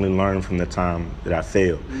success. I only learned from the time that I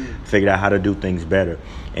failed. Figured out how to do things better.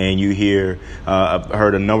 And you hear, I've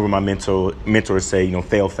heard a number of my mentors say,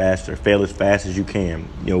 fail faster, fail as fast as you can.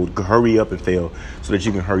 Hurry up and fail so that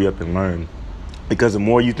you can hurry up and learn. Because the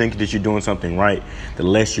more you think that you're doing something right, the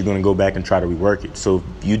less you're going to go back and try to rework it. So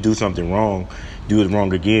if you do something wrong, do it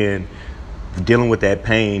wrong again, dealing with that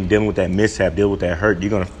pain, dealing with that mishap, dealing with that hurt, you're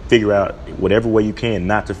going to figure out whatever way you can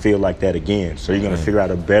not to feel like that again. So you're going to figure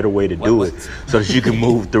out a better way to do it so that you can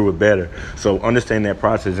move through it better. So understand that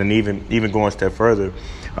process. And even going a step further,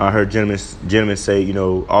 I heard gentlemen say, you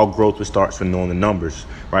know, all growth starts from knowing the numbers,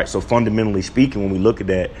 right? So fundamentally speaking, when we look at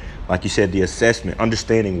that, like you said, the assessment,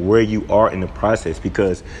 understanding where you are in the process,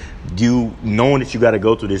 because knowing that you got to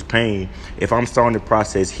go through this pain, if I'm starting the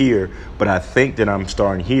process here, but I think that I'm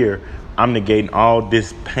starting here, I'm negating all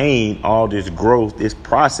this pain, all this growth, this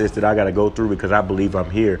process that I got to go through because I believe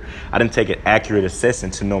I'm here. I didn't take an accurate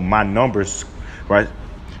assessment to know my numbers, right?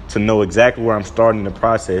 To know exactly where I'm starting the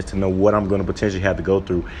process, to know what I'm going to potentially have to go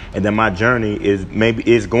through. And then my journey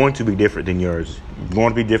is going to be different than yours, going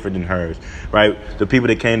to be different than hers, right? The people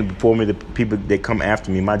that came before me, the people that come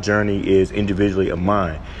after me, my journey is individually of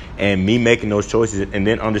mine. And me making those choices and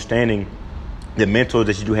then understanding the mentors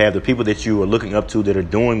that you do have, the people that you are looking up to that are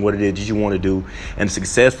doing what it is that you want to do and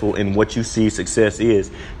successful in what you see success is,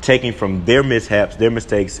 taking from their mishaps, their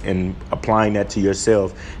mistakes, and applying that to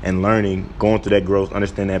yourself and learning, going through that growth,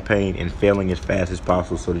 understand that pain, and failing as fast as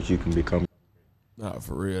possible so that you can become. Nah,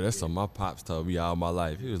 for real. That's something my pops told me all my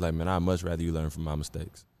life. He was like, man, I'd much rather you learn from my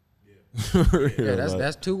mistakes. Yeah,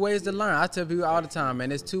 that's two ways to learn. I tell people all the time, man,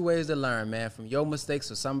 there's two ways to learn, man, from your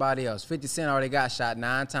mistakes or somebody else. 50 Cent already got shot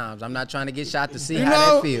 9 times. I'm not trying to get shot to see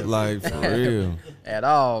how that feels. Like, for real. At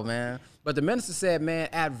all, man. But the minister said, man,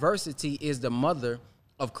 adversity is the mother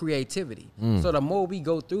of creativity. So the more we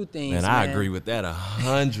go through things, And I agree with that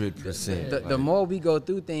 100%. The more we go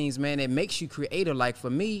through things, man, it makes you creative. Like for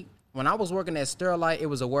me, when I was working at Sterlite, it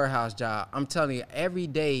was a warehouse job. I'm telling you, every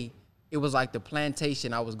day, it was like the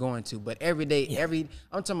plantation I was going to. But every day,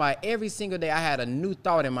 I'm talking about every single day, I had a new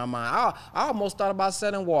thought in my mind. I almost thought about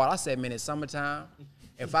selling water. I said, man, it's summertime.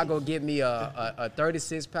 If I go get me a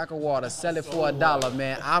 36 pack of water, sell it for $1,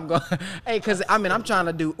 man, I'm going to, hey, because, I mean, I'm trying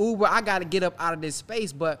to do Uber. I got to get up out of this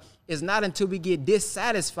space. But it's not until we get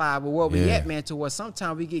dissatisfied with where we at, man, to where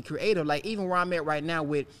sometimes we get creative. Like even where I'm at right now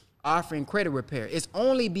with offering credit repair. It's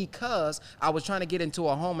only because I was trying to get into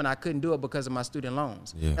a home and I couldn't do it because of my student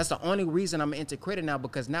loans. Yeah. That's the only reason I'm into credit now,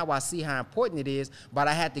 because now I see how important it is, but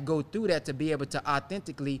I had to go through that to be able to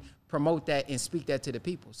authentically promote that and speak that to the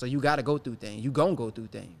people. So you got to go through things. You gonna go through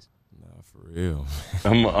things. Nah, for real.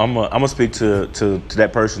 I'm gonna speak to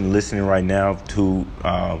that person listening right now who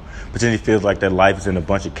potentially feels like their life is in a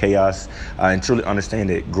bunch of chaos, and truly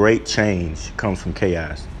understand that great change comes from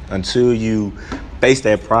chaos. Until you face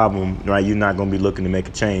that problem, right, you're not going to be looking to make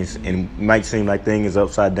a change. And it might seem like things is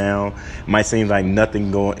upside down. It might seem like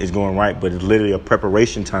nothing is going right, but it's literally a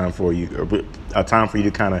preparation time for you, a time for you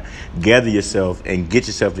to kind of gather yourself and get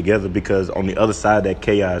yourself together, because on the other side of that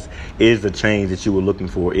chaos is the change that you were looking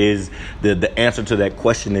for, is the answer to that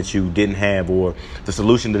question that you didn't have, or the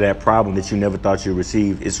solution to that problem that you never thought you'd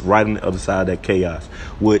receive. It's right on the other side of that chaos,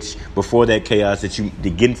 which before that chaos to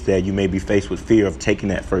get into that, you may be faced with fear of taking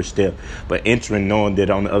that first step, but entering, knowing that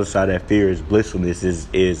on the other side of that fear is blissfulness,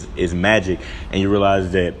 is magic. And you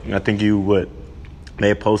realize that, I think you may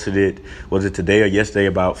have posted it, was it today or yesterday,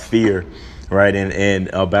 about fear, right? And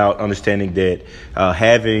about understanding that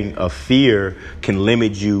having a fear can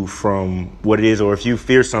limit you from what it is, or if you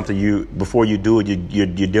fear something, before you do it,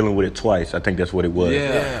 you're dealing with it twice. I think that's what it was.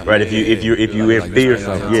 Yeah. Right. If you fear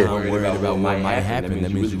something, I'm worried about what might happen.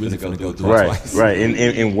 That means you're really going to go through it twice. Right.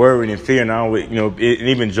 And worrying and fear. Now, and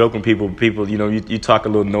even joking people, you talk a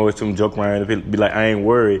little noise to them, joke around, be like, I ain't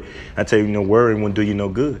worried. I tell you, worrying won't do you no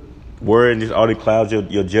good. Worrying just all the clouds,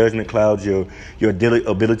 your judgment clouds, your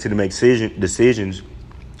ability to make decisions.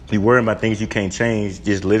 You worrying about things you can't change,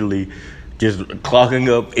 just literally just clogging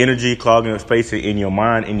up energy, clogging up space in your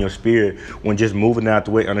mind, in your spirit, when just moving out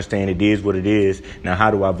the way, understand it is what it is. Now, how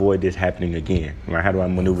do I avoid this happening again? Right? How do I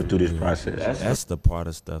maneuver through this process? That's the part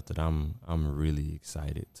of stuff that I'm really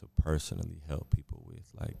excited to personally help people with.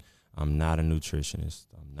 Like, I'm not a nutritionist.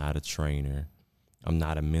 I'm not a trainer. I'm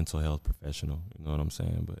not a mental health professional. You know what I'm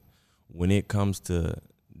saying? But when it comes to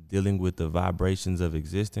dealing with the vibrations of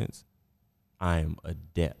existence, I am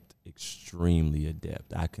adept, extremely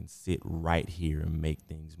adept. I can sit right here and make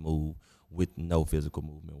things move with no physical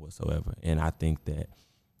movement whatsoever. And I think that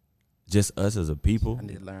just us as a people, I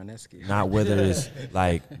need to learn that skill. Not whether it's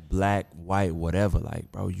like black, white, whatever,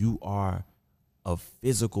 like, bro, you are a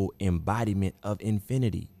physical embodiment of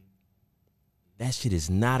infinity. That shit is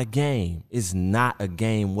not a game. It's not a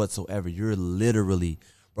game whatsoever. You're literally,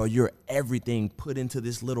 bro, you're everything put into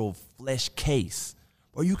this little flesh case.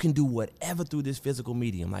 Bro, you can do whatever through this physical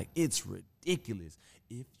medium. Like, it's ridiculous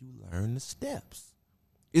if you learn the steps.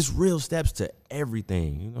 It's real steps to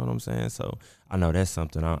everything. You know what I'm saying? So I know that's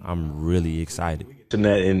something I'm really excited.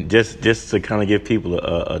 And just to kind of give people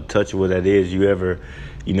a touch of what that is, you ever,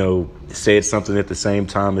 said something at the same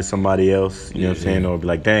time as somebody else, you know what I'm saying? Or be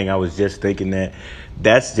like, dang, I was just thinking that.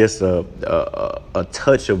 That's just a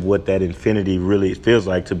touch of what that infinity really feels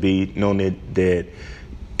like, to be known that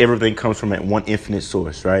everything comes from that one infinite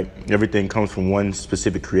source, right? Everything comes from one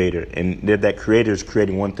specific creator. And that creator is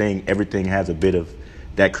creating one thing. Everything has a bit of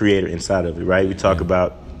that creator inside of it, right? We talk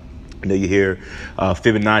about, you hear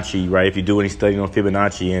Fibonacci, right? If you do any study on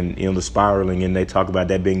Fibonacci and the spiraling, and they talk about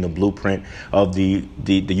that being the blueprint of the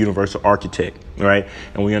universal architect, right?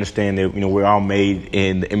 And we understand that we're all made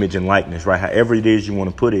in the image and likeness, right? However it is you want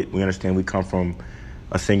to put it, we understand we come from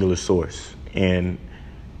a singular source. And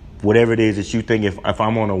whatever it is that you think, if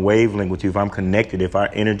I'm on a wavelength with you, if I'm connected, if our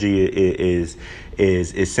energy is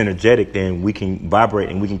synergetic, then we can vibrate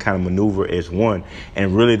and we can kind of maneuver as one.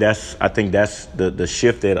 And really, I think that's the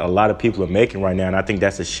shift that a lot of people are making right now. And I think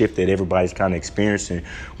that's a shift that everybody's kind of experiencing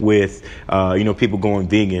with, people going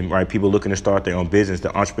vegan, right? People looking to start their own business, the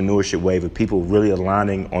entrepreneurship wave of people really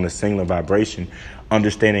aligning on a singular vibration,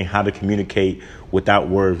 understanding how to communicate without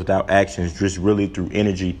words, without actions, just really through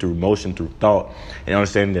energy, through motion, through thought, and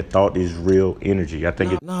understanding that thought is real energy. I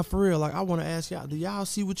think for real. Like, I want to ask y'all, do y'all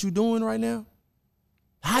see what you doing right now?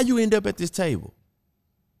 How you end up at this table?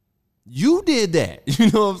 You did that.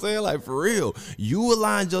 You know what I'm saying? Like, for real. You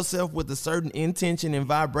aligned yourself with a certain intention and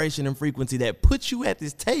vibration and frequency that puts you at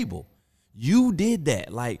this table. You did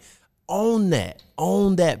that. Like, own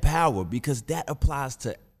that power, because that applies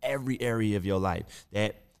to every area of your life.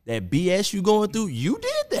 That BS you going through, you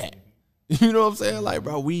did that. You know what I'm saying? Like,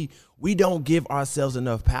 bro, we don't give ourselves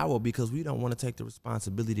enough power because we don't want to take the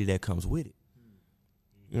responsibility that comes with it.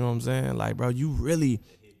 You know what I'm saying? Like, bro, you really,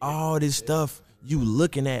 all this stuff you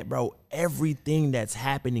looking at, bro, everything that's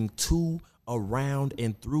happening to, around,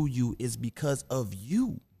 and through you is because of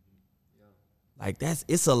you. Like,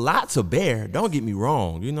 it's a lot to bear. Don't get me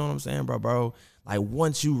wrong. You know what I'm saying, bro? Like,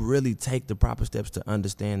 once you really take the proper steps to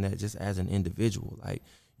understand that, just as an individual, like,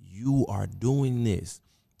 you are doing this.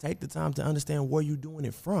 Take the time to understand where you're doing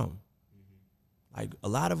it from. Like, a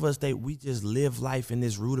lot of us, we just live life in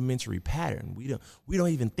this rudimentary pattern. We don't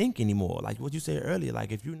even think anymore. Like what you said earlier,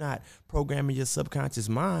 like, if you're not programming your subconscious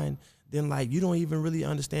mind, then, like, you don't even really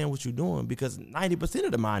understand what you're doing, because 90%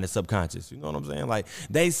 of the mind is subconscious. You know what I'm saying? Like,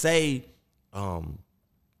 they say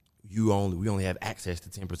we only have access to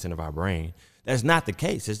 10% of our brain. That's not the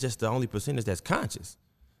case. It's just the only percentage that's conscious.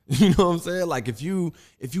 You know what I'm saying? Like, if you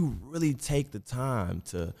really take the time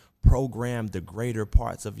to program the greater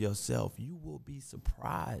parts of yourself, you will be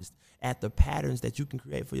surprised at the patterns that you can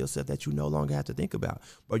create for yourself that you no longer have to think about.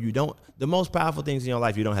 But the most powerful things in your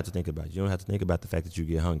life, you don't have to think about. You don't have to think about the fact that you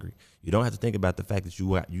get hungry. You don't have to think about the fact that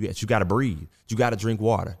you got to breathe. You got to drink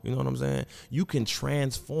water. You know what I'm saying? You can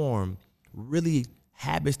transform really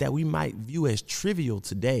habits that we might view as trivial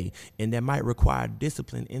today and that might require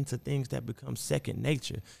discipline into things that become second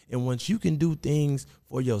nature. And once you can do things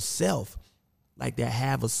for yourself like that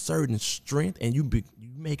have a certain strength and you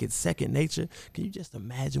make it second nature, can you just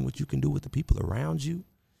imagine what you can do with the people around you?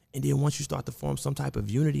 And then once you start to form some type of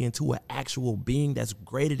unity into an actual being that's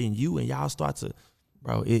greater than you, and y'all start to,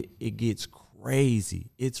 bro, it gets crazy.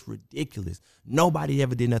 It's ridiculous. Nobody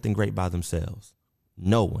ever did nothing great by themselves.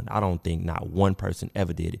 No one. I don't think not one person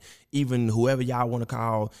ever did it. Even whoever y'all want to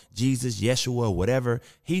call Jesus, Yeshua, whatever,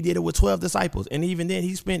 he did it with 12 disciples. And even then,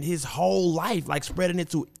 he spent his whole life like spreading it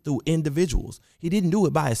through individuals. He didn't do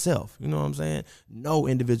it by himself. You know what I'm saying? No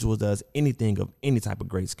individual does anything of any type of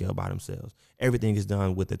great scale by themselves. Everything is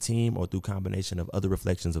done with a team or through combination of other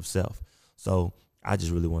reflections of self. So I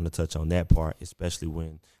just really want to touch on that part, especially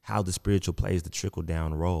when how the spiritual plays the trickle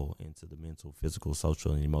down role into the mental, physical,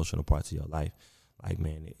 social, and emotional parts of your life. Like,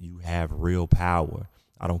 man, you have real power.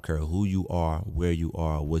 I don't care who you are, where you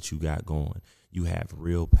are, what you got going. You have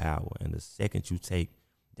real power. And the second you take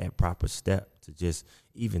that proper step to just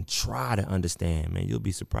even try to understand, man, you'll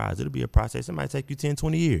be surprised. It'll be a process. It might take you 10,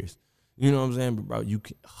 20 years. You know what I'm saying? But, bro,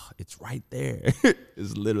 it's right there.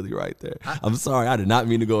 It's literally right there. I'm sorry. I did not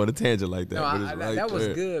mean to go on a tangent like that. No, but it's right that was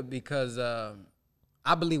there. good because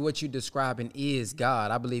I believe what you're describing is God.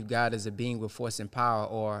 I believe God is a being with force and power,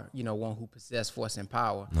 or, one who possesses force and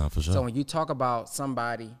power. No, for sure. So when you talk about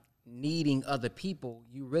somebody needing other people,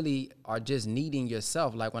 you really are just needing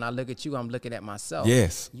yourself. Like, when I look at you, I'm looking at myself.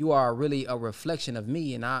 Yes. You are really a reflection of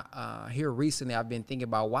me. And here recently, I've been thinking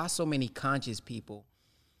about why so many conscious people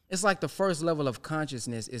it's like the first level of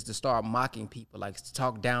consciousness is to start mocking people, like to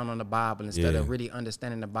talk down on the Bible instead of really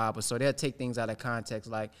understanding the Bible. So they'll take things out of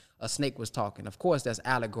context, like a snake was talking. Of course, that's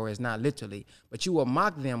allegory, it's not literally, but you will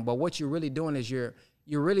mock them. But what you're really doing is you're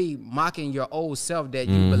really mocking your old self that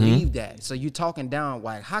you believe that. So you're talking down,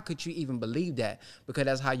 like, how could you even believe that? Because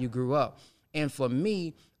that's how you grew up. And for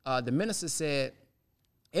me, the minister said,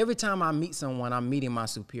 every time I meet someone, I'm meeting my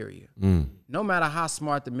superior. No matter how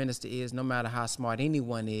smart the minister is, no matter how smart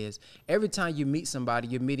anyone is, every time you meet somebody,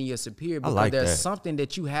 you're meeting your superior because there's something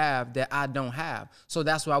that you have that I don't have. So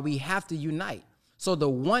that's why we have to unite. So the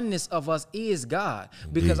oneness of us is God.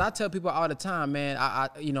 Because I tell people all the time, man,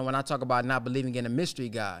 you know, when I talk about not believing in a mystery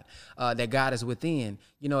God, that God is within,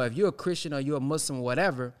 you know, if you're a Christian or you're a Muslim or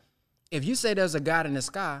whatever, if you say there's a God in the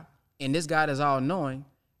sky and this God is all knowing,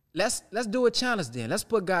 let's do a challenge then. Let's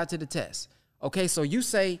put God to the test. Okay, so you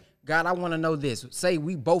say, God, I want to know this. Say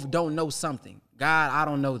we both don't know something. God, I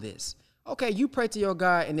don't know this. Okay, you pray to your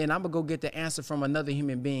God, and then I'm going to go get the answer from another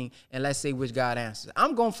human being, and let's see which God answers.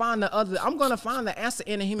 I'm going to find the answer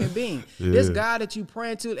in a human being. This God that you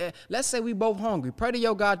praying to, let's say we both hungry. Pray to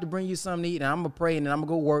your God to bring you something to eat, and I'm going to pray, and then I'm going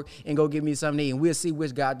to go work and go give me something to eat, and we'll see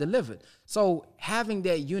which God delivered. So having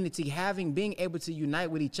that unity, being able to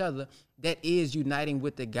unite with each other, that is uniting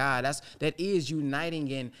with the God. That is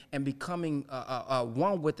uniting and becoming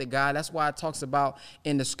one with the God. That's why it talks about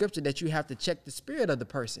in the scripture that you have to check the spirit of the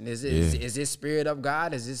person. Is this spirit of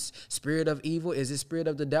God? Is this spirit of evil? Is this spirit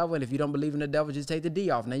of the devil? And if you don't believe in the devil, just take the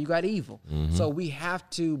D off. Now you got evil. So we have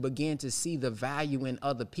to begin to see the value in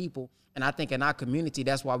other people. And I think in our community,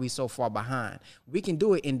 that's why we're so far behind. We can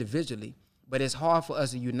do it individually, but it's hard for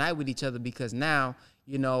us to unite with each other because now,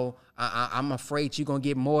 you know, I'm afraid you're going to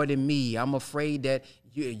get more than me. I'm afraid that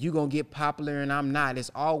you're going to get popular and I'm not. It's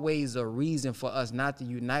always a reason for us not to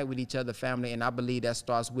unite with each other, family. And I believe that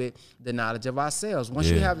starts with the knowledge of ourselves. Once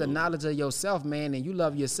you have the knowledge of yourself, man, and you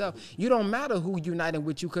love yourself, you don't matter who uniting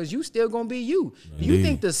with you because you still going to be you. You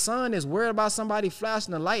think the sun is worried about somebody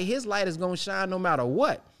flashing the light, his light is going to shine no matter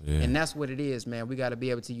what. And that's what it is, man. We got to be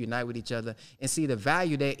able to unite with each other and see the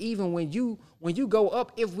value that even when you go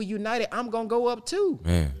up, if we united, I'm going to go up too.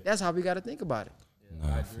 Man. That's how we got to think about it.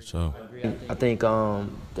 Nah, for sure. I think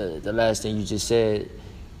the last thing you just said,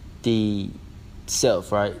 the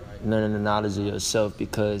self, right? Learning the knowledge of yourself,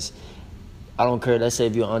 because I don't care. Let's say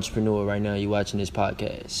if you're an entrepreneur right now, you're watching this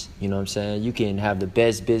podcast. You know what I'm saying? You can have the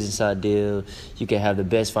best business idea. You can have the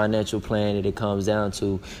best financial plan that it comes down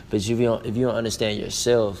to. But if you don't understand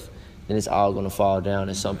yourself, then it's all going to fall down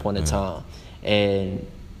at some point in time. And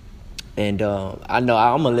I know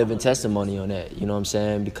I'm a living testimony on that, you know what I'm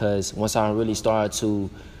saying? Because once I really started to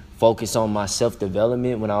focus on my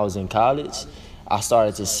self-development when I was in college, I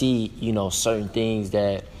started to see, you know, certain things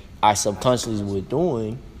that I subconsciously was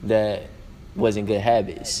doing that wasn't good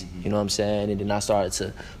habits, you know what I'm saying? And then I started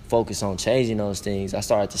to focus on changing those things. I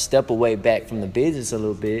started to step away back from the business a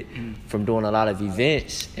little bit, from doing a lot of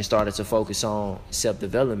events, and started to focus on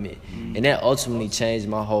self-development. And that ultimately changed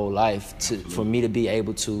my whole life for me to be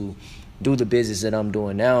able to do the business that I'm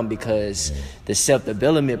doing now, because the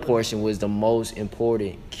self-development portion was the most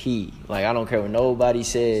important key. Like, I don't care what nobody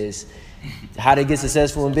says, how to get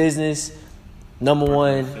successful in business, number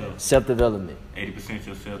one, self-development. 80%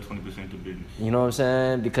 yourself, 20% the business. You know what I'm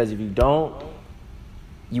saying? Because if you don't,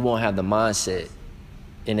 you won't have the mindset.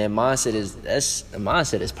 And that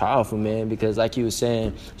mindset is powerful, man, because like you were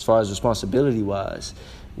saying, as far as responsibility-wise,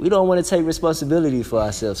 we don't want to take responsibility for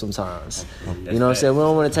ourselves sometimes. You know what I'm saying? We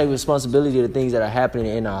don't want to take responsibility of the things that are happening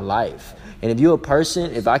in our life. And if you're a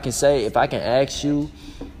person, if I ask you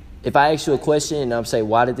a question and I'm saying,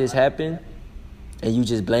 why did this happen? And you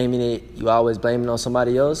just blaming it, you always blaming on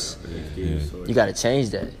somebody else, you got to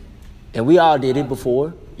change that. And we all did it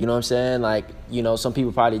before, you know what I'm saying? Like, you know, some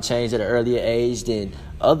people probably changed at an earlier age than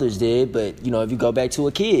others did, but, you know, if you go back to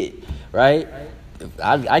a kid, right?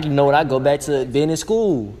 I can know when I go back to being in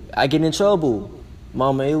school, I get in trouble.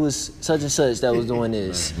 Mama, it was such and such that was doing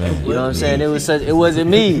this. You know what I'm saying? It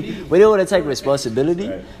wasn't me. We didn't want to take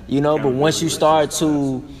responsibility, you know, but once you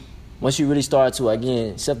really start to,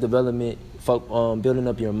 again, self-development, building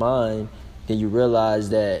up your mind, then you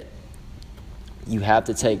realize that you have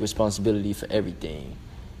to take responsibility for everything.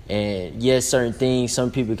 And yes, certain things,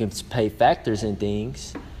 some people can pay factors in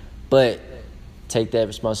things, but take that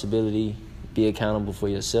responsibility, be accountable for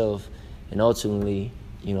yourself, and ultimately,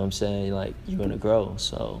 you know what I'm saying, like, you're going to grow.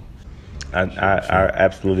 So I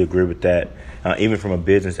absolutely agree with that. Even from a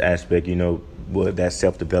business aspect, you know, what that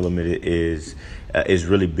self-development is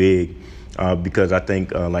really big. Because I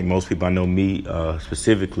think, like most people, I know me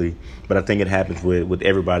specifically, but I think it happens with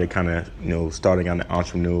everybody kind of, starting on the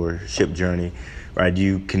entrepreneurship journey, right?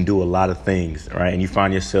 You can do a lot of things, right? And you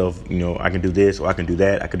find yourself, I can do this, or I can do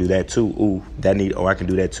that. I can do that too. Ooh, or I can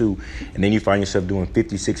do that too. And then you find yourself doing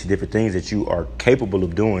 50, 60 different things that you are capable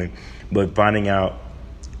of doing, but finding out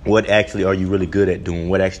what actually are you really good at doing?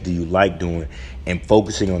 What actually do you like doing? And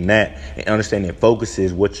focusing on that and understanding that focus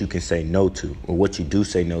is what you can say no to, or what you do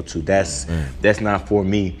say no to. That's not for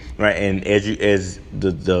me, right? And as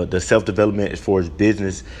the self-development as far as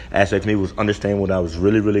business aspect for me was understanding what I was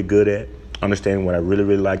really, really good at, understanding what I really,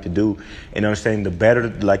 really like to do, and understanding the better,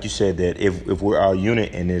 like you said, that if we're our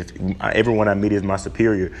unit and if everyone I meet is my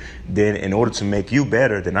superior, then in order to make you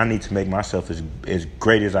better, then I need to make myself as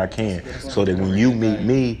great as I can, so that when you meet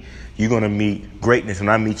me, you're going to meet greatness. When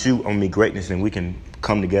I meet you, I'm going to meet greatness, and we can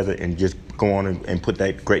come together and just go on and put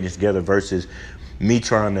that greatness together, versus me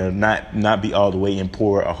trying to not be all the way and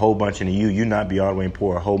pour a whole bunch into you not be all the way and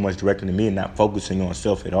pour a whole bunch directly to me, and not focusing on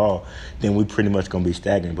self at all, then we pretty much going to be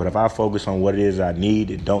stagnant. But if I focus on what it is I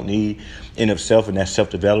need and don't need in of self, and that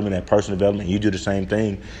self-development, that personal development, and you do the same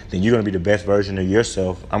thing, then you're going to be the best version of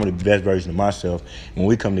yourself. I'm going to be the best version of myself. When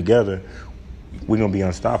we come together, we're going to be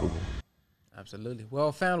unstoppable. Absolutely.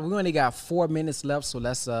 Well, family, we only got 4 minutes left, so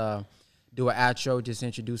let's do an outro, just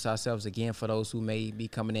introduce ourselves again for those who may be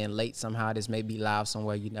coming in late somehow. This may be live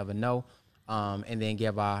somewhere, you never know. And then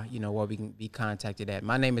give our, where we can be contacted at.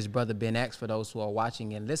 My name is Brother Ben X for those who are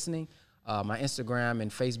watching and listening. My Instagram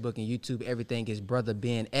and Facebook and YouTube, everything is Brother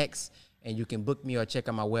Ben X. And you can book me or check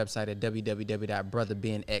out my website at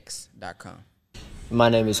www.brotherbenx.com. My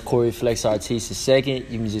name is Corey Flex Artista II.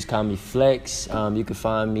 You can just call me Flex. You can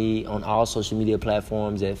find me on all social media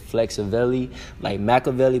platforms at Flexavelli, like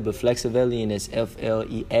Machiavelli, but Flexavelli, and it's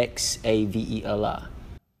FLEXAVELI.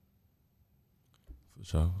 For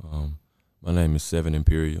sure. My name is Seven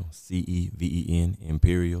Imperial, CEVEN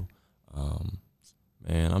Imperial.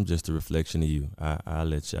 Man, I'm just a reflection of you. I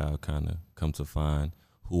let y'all kind of come to find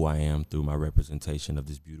who I am through my representation of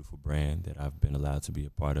this beautiful brand that I've been allowed to be a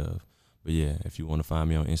part of. But yeah, if you want to find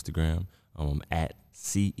me on Instagram, I'm at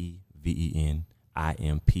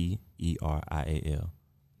CEVENIMPERIAL.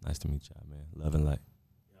 Nice to meet y'all, man. Love and light.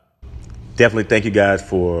 Definitely thank you guys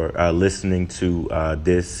for listening to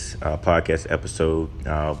this podcast episode,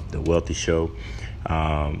 The Wealthy Show.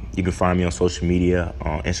 You can find me on social media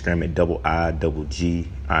on Instagram at IIGGIE.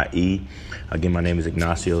 Again, my name is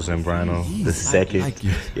Ignacio Zambrano II.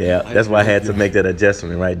 Yeah, that's why I had to make that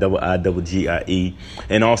adjustment, right? IIGGIE.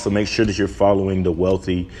 And also make sure that you're following the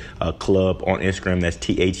Wealthy Club on Instagram. That's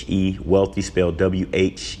THE Wealthy, spelled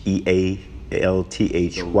WHEALTHY.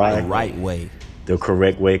 The right way. The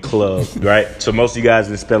correct way club, right? So most of you guys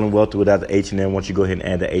are spelling wealthy without the H and N. Once you go ahead and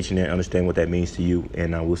add the H and N, understand what that means to you.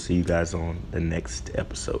 And we'll see you guys on the next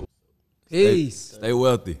episode. Peace. Stay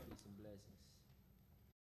wealthy.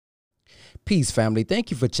 Peace, family. Thank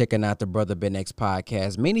you for checking out the Brother Ben X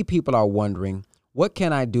podcast. Many people are wondering, what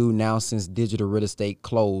can I do now since digital real estate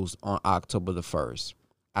closed on October the 1st?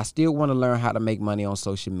 I still want to learn how to make money on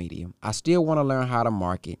social media. I still want to learn how to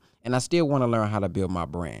market. And I still want to learn how to build my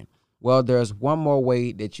brand. Well, there's one more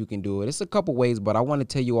way that you can do it. It's a couple ways, but I want to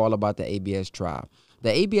tell you all about the ABS Tribe. The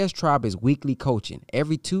ABS Tribe is weekly coaching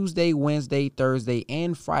every Tuesday, Wednesday, Thursday,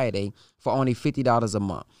 and Friday for only $50 a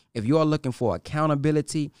month. If you are looking for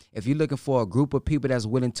accountability, if you're looking for a group of people that's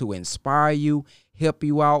willing to inspire you, help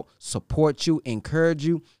you out, support you, encourage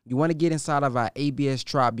you, you want to get inside of our ABS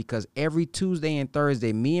Tribe, because every Tuesday and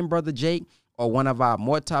Thursday, me and Brother Jake or one of our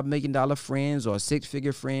multi-million-dollar friends or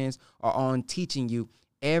six-figure friends are on teaching you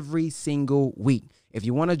every single week. If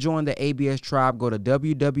you want to join the ABS Tribe, go to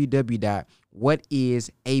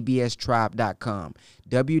www.whatisaBStribe.com.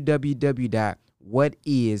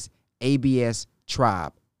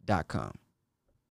 www.whatisaBStribe.com.